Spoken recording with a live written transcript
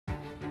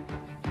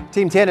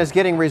Team 10 is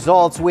getting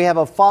results. We have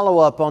a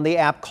follow-up on the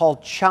app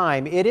called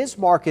Chime. It is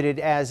marketed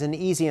as an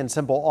easy and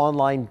simple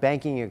online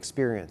banking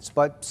experience,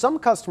 but some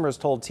customers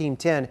told Team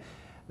 10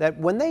 that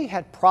when they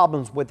had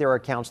problems with their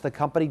accounts, the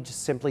company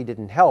just simply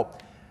didn't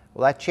help.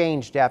 Well, that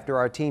changed after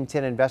our Team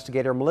 10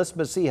 investigator Melissa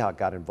Masiha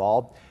got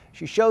involved.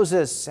 She shows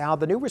us how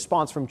the new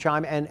response from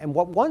Chime and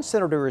what one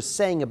senator is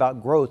saying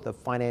about growth of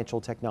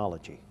financial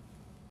technology.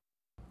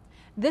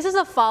 This is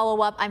a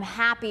follow-up I'm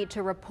happy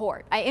to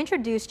report. I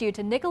introduced you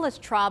to Nicholas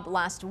Traub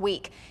last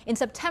week. In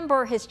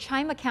September, his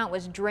Chime account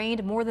was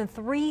drained, more than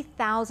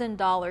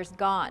 $3,000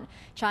 gone.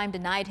 Chime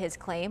denied his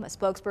claim. A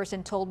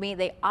spokesperson told me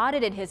they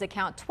audited his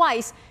account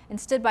twice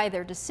and stood by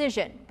their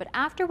decision. But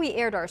after we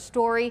aired our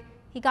story,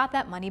 he got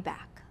that money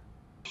back.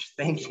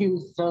 Thank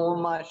you so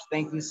much.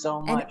 Thank you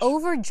so much. An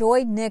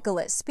overjoyed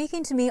Nicholas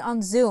speaking to me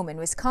on Zoom in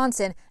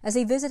Wisconsin as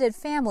he visited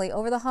family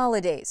over the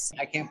holidays.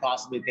 I can't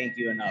possibly thank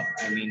you enough.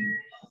 I mean,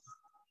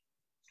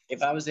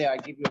 if I was there,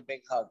 I'd give you a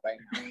big hug right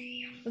now.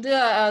 We'll do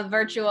a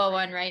virtual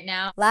one right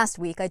now. Last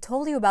week, I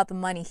told you about the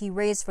money he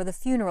raised for the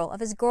funeral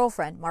of his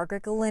girlfriend,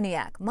 Margaret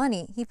Galiniak,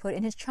 money he put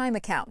in his Chime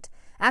account.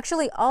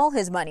 Actually, all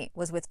his money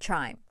was with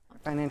Chime.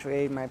 Financial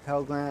aid, my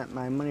Pell Grant,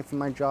 my money from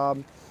my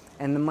job,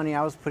 and the money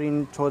I was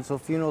putting towards the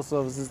funeral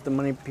services, the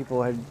money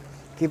people had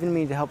given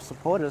me to help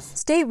support us.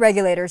 State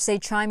regulators say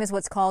Chime is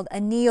what's called a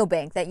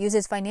neobank that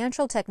uses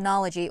financial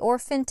technology or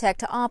fintech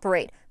to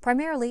operate,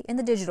 primarily in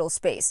the digital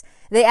space.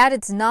 They add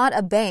it's not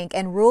a bank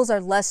and rules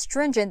are less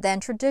stringent than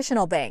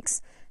traditional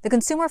banks. The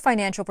Consumer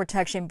Financial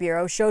Protection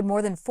Bureau showed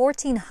more than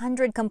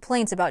 1,400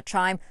 complaints about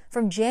Chime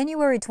from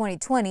January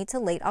 2020 to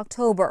late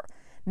October.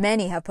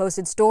 Many have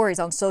posted stories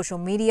on social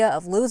media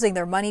of losing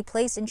their money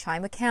placed in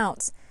Chime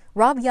accounts.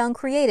 Rob Young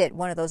created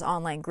one of those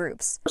online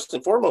groups. First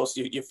and foremost,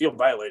 you feel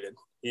violated.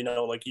 You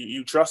know, like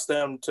you trust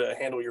them to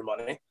handle your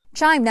money.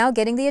 Chime now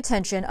getting the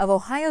attention of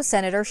Ohio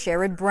Senator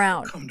Sherrod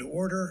Brown. Come to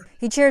order.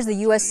 He chairs the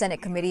U.S.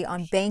 Senate Committee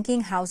on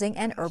Banking, Housing,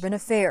 and Urban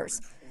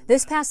Affairs.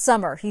 This past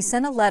summer, he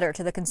sent a letter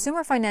to the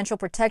Consumer Financial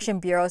Protection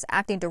Bureau's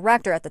acting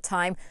director at the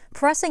time,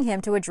 pressing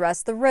him to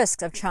address the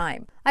risks of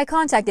Chime. I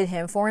contacted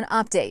him for an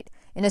update.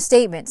 In a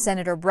statement,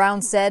 Senator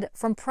Brown said,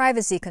 from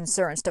privacy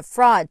concerns to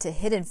fraud to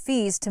hidden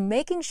fees to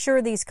making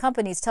sure these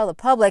companies tell the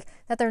public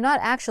that they're not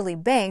actually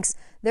banks,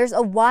 there's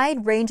a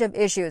wide range of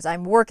issues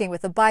I'm working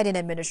with the Biden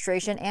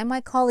administration and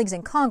my colleagues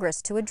in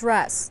Congress to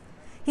address.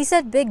 He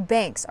said big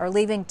banks are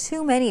leaving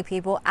too many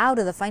people out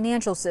of the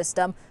financial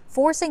system,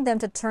 forcing them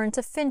to turn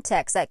to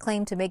fintechs that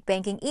claim to make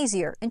banking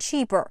easier and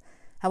cheaper.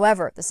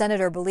 However, the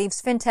senator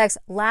believes fintechs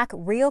lack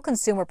real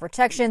consumer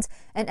protections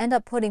and end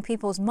up putting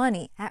people's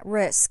money at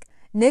risk.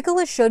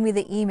 Nicholas showed me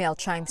the email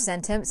Chime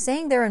sent him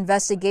saying their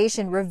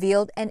investigation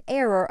revealed an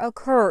error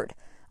occurred.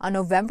 On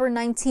November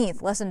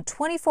 19th, less than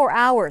 24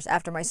 hours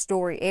after my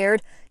story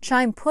aired,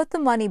 Chime put the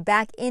money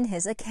back in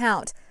his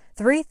account,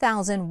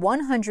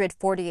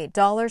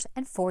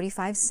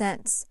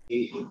 $3,148.45.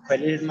 He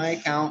credited my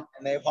account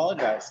and they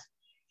apologized.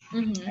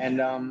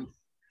 And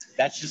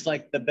that's just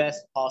like the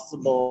best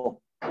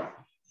possible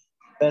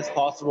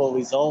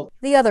result.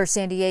 The other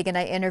San Diegan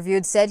I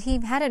interviewed said he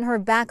hadn't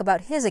heard back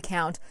about his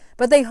account,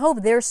 but they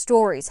hope their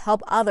stories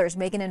help others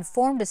make an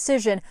informed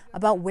decision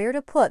about where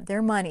to put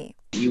their money.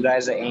 You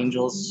guys are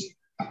angels.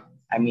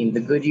 I mean, the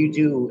good you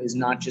do is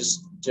not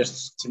just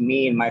to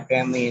me and my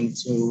family and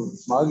to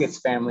Margaret's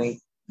family,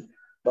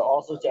 but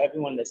also to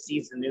everyone that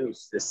sees the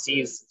news, that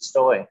sees the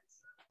story.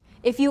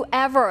 If you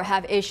ever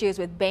have issues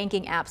with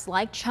banking apps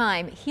like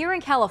Chime, here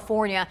in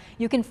California,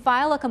 you can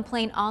file a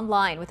complaint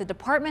online with the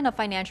Department of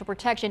Financial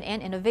Protection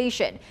and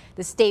Innovation.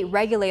 The state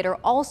regulator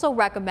also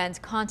recommends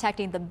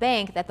contacting the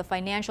bank that the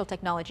financial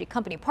technology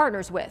company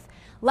partners with.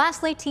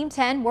 Lastly, Team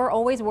 10, we're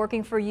always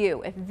working for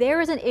you. If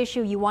there is an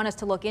issue you want us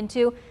to look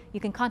into,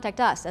 you can contact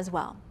us as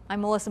well.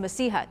 I'm Melissa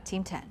Masiha,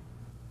 Team 10.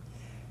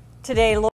 Today,